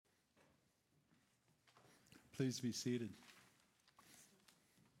Please be seated.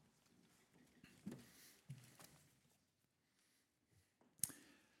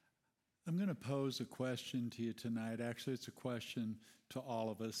 I'm going to pose a question to you tonight. Actually, it's a question to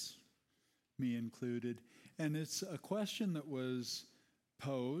all of us, me included. And it's a question that was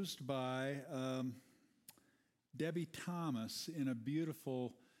posed by Debbie Thomas in a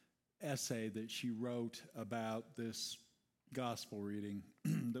beautiful essay that she wrote about this gospel reading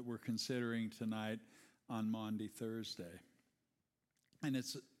that we're considering tonight on Maundy Thursday. And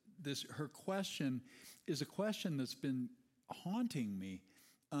her question is a question that's been haunting me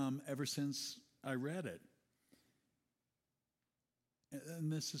ever since I read it.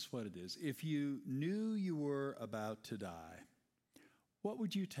 And this is what it is. If you knew you were about to die, what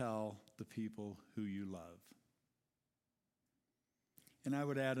would you tell the people who you love? And I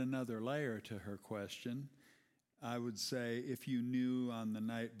would add another layer to her question. I would say, if you knew on the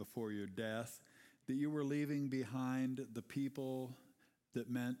night before your death that you were leaving behind the people that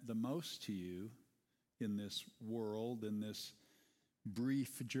meant the most to you in this world, in this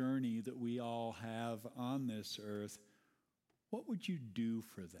brief journey that we all have on this earth, what would you do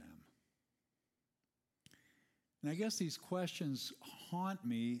for them? And I guess these questions haunt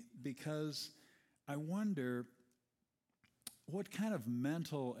me because I wonder what kind of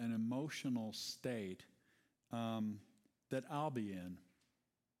mental and emotional state that I'll be in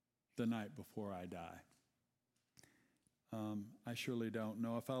the night before I die. I surely don't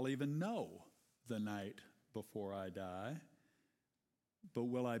know if I'll even know the night before I die. But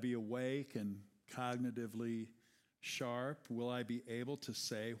will I be awake and cognitively sharp? Will I be able to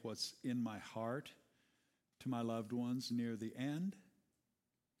say what's in my heart to my loved ones near the end?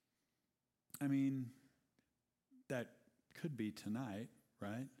 I mean, that could be tonight,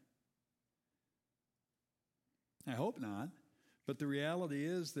 right? I hope not. But the reality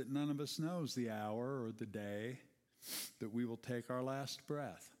is that none of us knows the hour or the day that we will take our last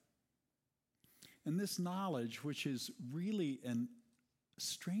breath. And this knowledge, which is really an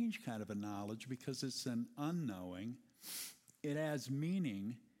strange kind of a knowledge because it's an unknowing, it adds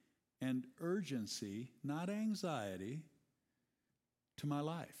meaning and urgency, not anxiety, to my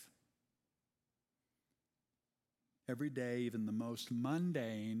life. Every day, even the most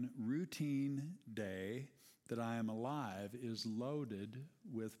mundane, routine day that I am alive is loaded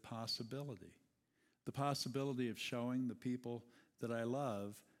with possibility. The possibility of showing the people that I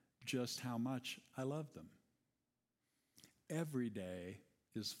love just how much I love them. Every day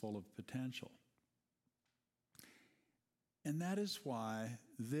is full of potential. And that is why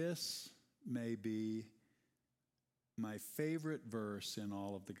this may be my favorite verse in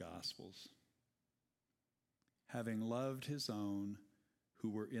all of the Gospels. Having loved his own who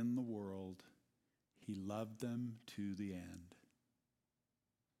were in the world, he loved them to the end.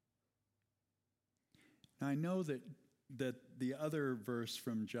 Now I know that the other verse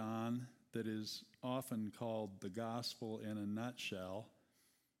from John that is often called the gospel in a nutshell,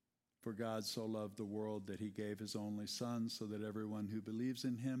 for God so loved the world that he gave his only Son so that everyone who believes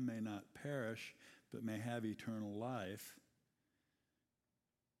in him may not perish but may have eternal life,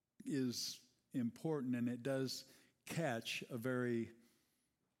 is important, and it does catch a very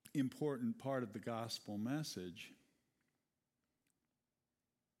important part of the gospel message.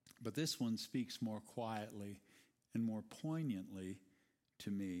 But this one speaks more quietly and more poignantly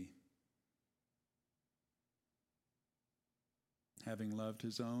to me. Having loved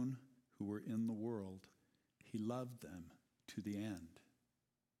his own who were in the world, he loved them to the end.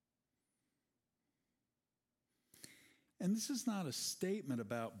 And this is not a statement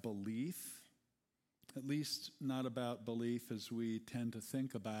about belief, at least not about belief as we tend to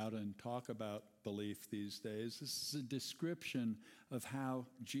think about and talk about belief these days. This is a description of how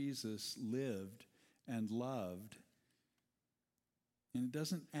Jesus lived and loved. And it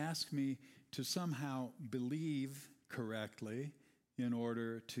doesn't ask me to somehow believe correctly in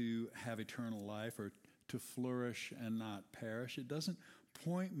order to have eternal life or to flourish and not perish. It doesn't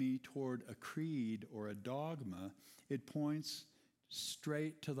point me toward a creed or a dogma. It points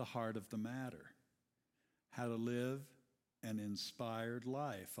straight to the heart of the matter. How to live an inspired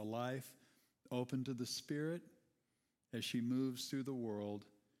life, a life open to the Spirit as she moves through the world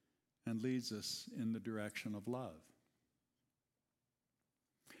and leads us in the direction of love.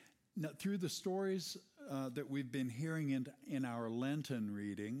 Now, through the stories that we've been hearing in our Lenten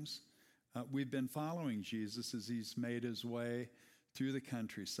readings, we've been following Jesus as he's made his way through the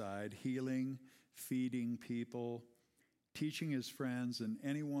countryside, healing, feeding people, teaching his friends and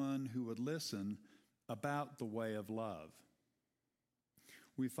anyone who would listen about the way of love.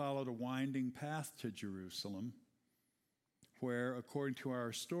 We followed a winding path to Jerusalem, where, according to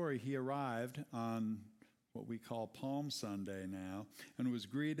our story, he arrived on what we call Palm Sunday now, and was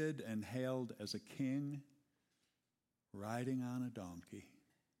greeted and hailed as a king riding on a donkey.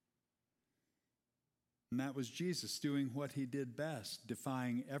 And that was Jesus doing what he did best,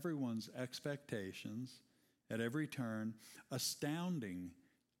 defying everyone's expectations at every turn, astounding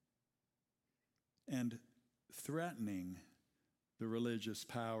and threatening the religious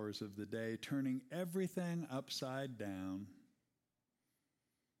powers of the day, turning everything upside down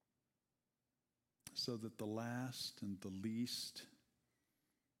so that the last and the least,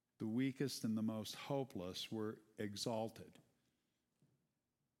 the weakest and the most hopeless were exalted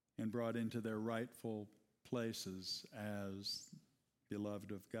and brought into their rightful places as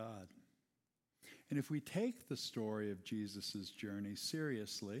beloved of God. And if we take the story of Jesus' journey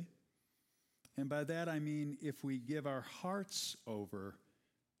seriously, and by that I mean if we give our hearts over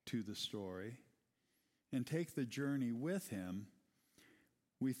to the story and take the journey with him,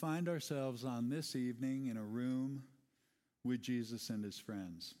 we find ourselves on this evening in a room with Jesus and his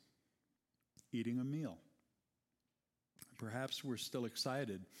friends, eating a meal. Perhaps we're still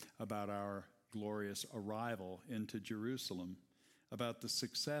excited about our glorious arrival into Jerusalem, about the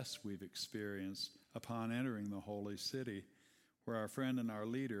success we've experienced upon entering the holy city, where our friend and our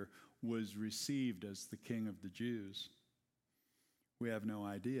leader was received as the King of the Jews. We have no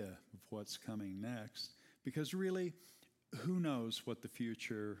idea of what's coming next, because really, who knows what the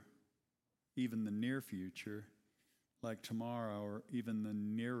future, even the near future, like tomorrow, or even the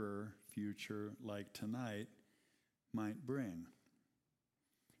nearer future, like tonight, might bring.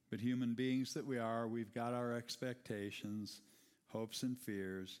 But human beings that we are, we've got our expectations, hopes and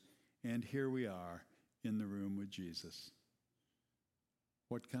fears, and here we are in the room with Jesus.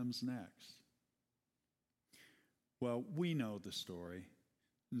 What comes next? Well, we know the story.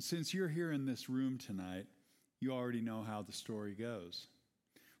 And since you're here in this room tonight, you already know how the story goes.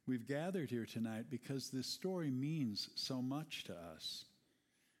 We've gathered here tonight because this story means so much to us.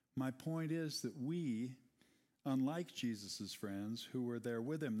 My point is that we, unlike Jesus' friends who were there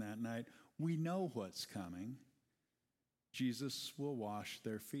with him that night, we know what's coming. Jesus will wash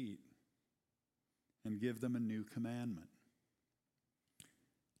their feet and give them a new commandment.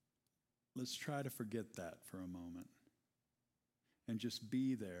 Let's try to forget that for a moment and just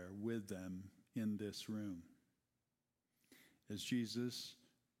be there with them in this room. As Jesus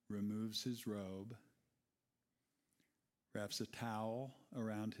removes his robe, wraps a towel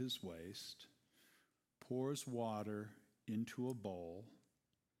around his waist, pours water into a bowl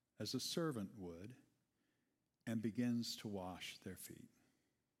as a servant would, and begins to wash their feet.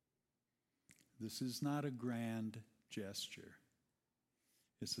 This is not a grand gesture.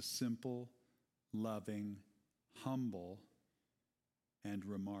 It's a simple, loving, humble, and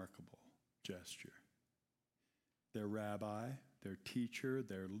remarkable gesture. Their rabbi, their teacher,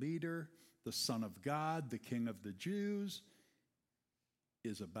 their leader, the Son of God, the King of the Jews,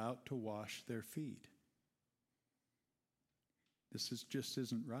 is about to wash their feet. This just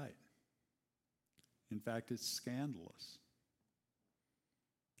isn't right. In fact, it's scandalous.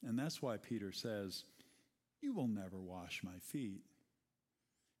 And that's why Peter says, "You will never wash my feet."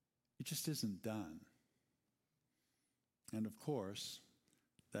 It just isn't done. And of course,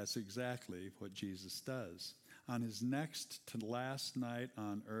 that's exactly what Jesus does. On his next to last night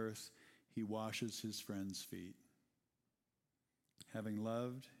on earth, he washes his friends' feet. Having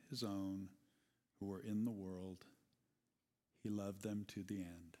loved his own who were in the world, he loved them to the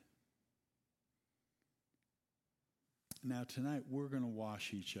end. Now tonight, we're going to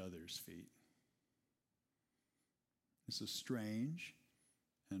wash each other's feet. It's a strange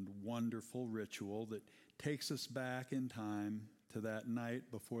and wonderful ritual that takes us back in time to that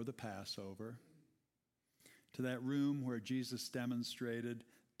night before the Passover, to that room where Jesus demonstrated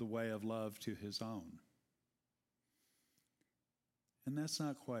the way of love to his own. And that's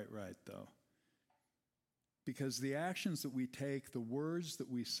not quite right, though, because the actions that we take, the words that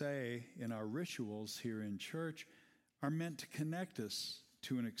we say in our rituals here in church are meant to connect us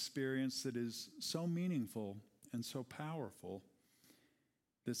to an experience that is so meaningful and so powerful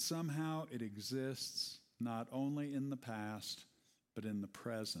that somehow it exists not only in the past, but in the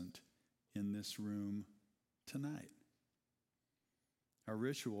present, in this room tonight. Our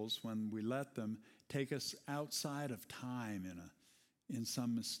rituals, when we let them, take us outside of time in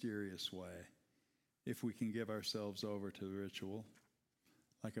some mysterious way, if we can give ourselves over to the ritual,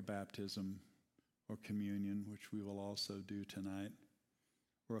 like a baptism or communion, which we will also do tonight,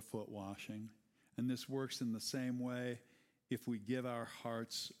 or a foot washing. And this works in the same way if we give our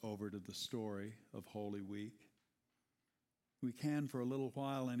hearts over to the story of Holy Week. We can, for a little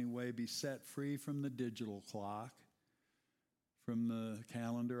while anyway, be set free from the digital clock, from the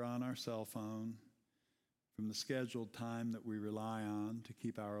calendar on our cell phone, from the scheduled time that we rely on to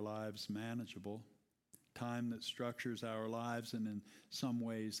keep our lives manageable, time that structures our lives and in some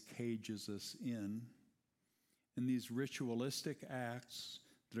ways cages us in, and these ritualistic acts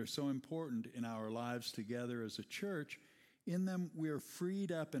that are so important in our lives together as a church, in them we are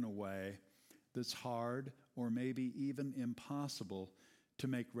freed up in a way that's hard or maybe even impossible to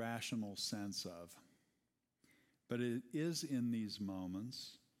make rational sense of. But it is in these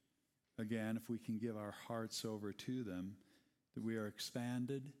moments, again, if we can give our hearts over to them, that we are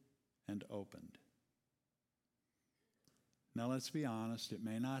expanded and opened. Now let's be honest, it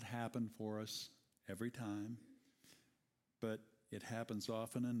may not happen for us every time, but it happens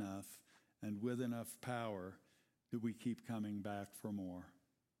often enough and with enough power that we keep coming back for more.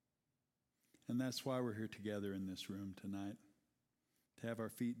 And that's why we're here together in this room tonight, to have our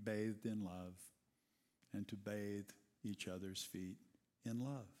feet bathed in love and to bathe each other's feet in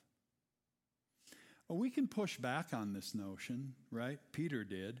love. Well, we can push back on this notion, right? Peter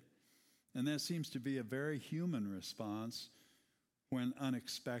did. And that seems to be a very human response when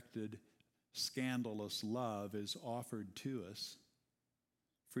unexpected, scandalous love is offered to us,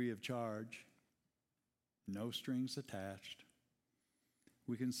 free of charge, no strings attached.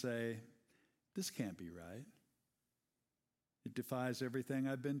 We can say, this can't be right. It defies everything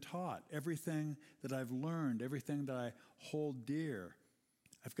I've been taught, everything that I've learned, everything that I hold dear.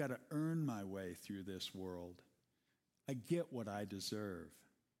 I've got to earn my way through this world. I get what I deserve.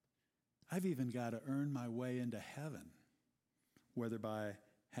 I've even got to earn my way into heaven, whether by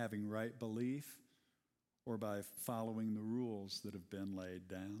having right belief or by following the rules that have been laid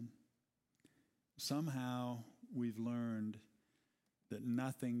down. Somehow we've learned that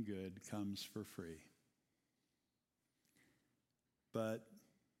nothing good comes for free. But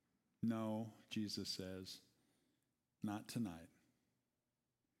no, Jesus says, not tonight.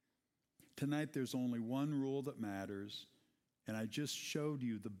 Tonight there's only one rule that matters, and I just showed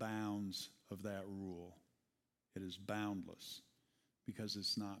you the bounds of that rule. It is boundless because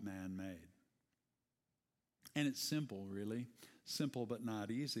it's not man-made. And it's simple, really. Simple but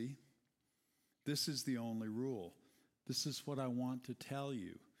not easy. This is the only rule. This is what I want to tell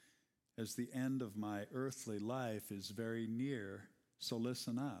you as the end of my earthly life is very near. So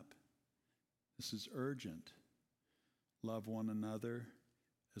listen up. This is urgent. Love one another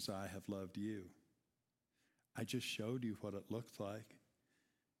as I have loved you. I just showed you what it looked like.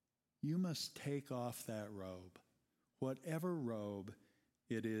 You must take off that robe, whatever robe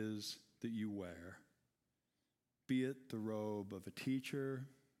it is that you wear, be it the robe of a teacher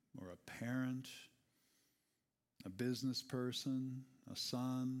or a parent, a business person, a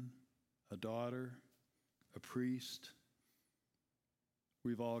son, a daughter, a priest.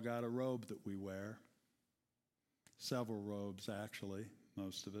 We've all got a robe that we wear. Several robes, actually,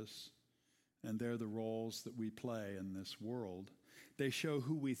 most of us. And they're the roles that we play in this world. They show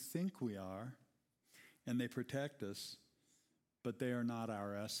who we think we are, and they protect us, but they are not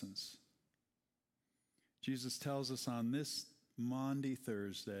our essence. Jesus tells us on this Maundy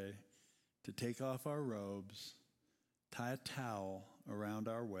Thursday to take off our robes, tie a towel around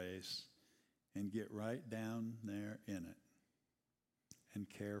our waist, and get right down there in it and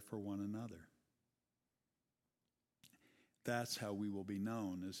care for one another. That's how we will be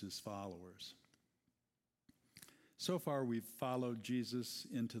known as his followers. So far, we've followed Jesus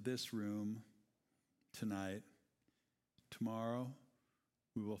into this room tonight. Tomorrow,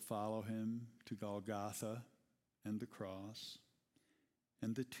 we will follow him to Golgotha and the cross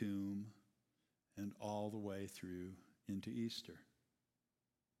and the tomb and all the way through into Easter.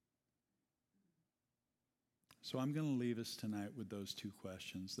 So I'm going to leave us tonight with those two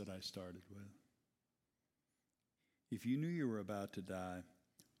questions that I started with. If you knew you were about to die,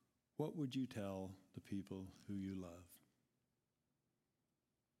 what would you tell the people who you love?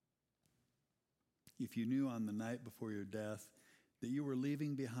 If you knew on the night before your death that you were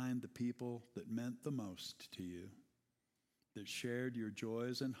leaving behind the people that meant the most to you, that shared your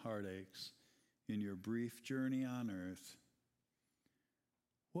joys and heartaches in your brief journey on earth,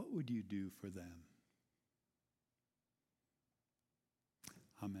 what would you do for them?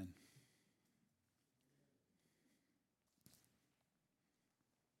 Amen.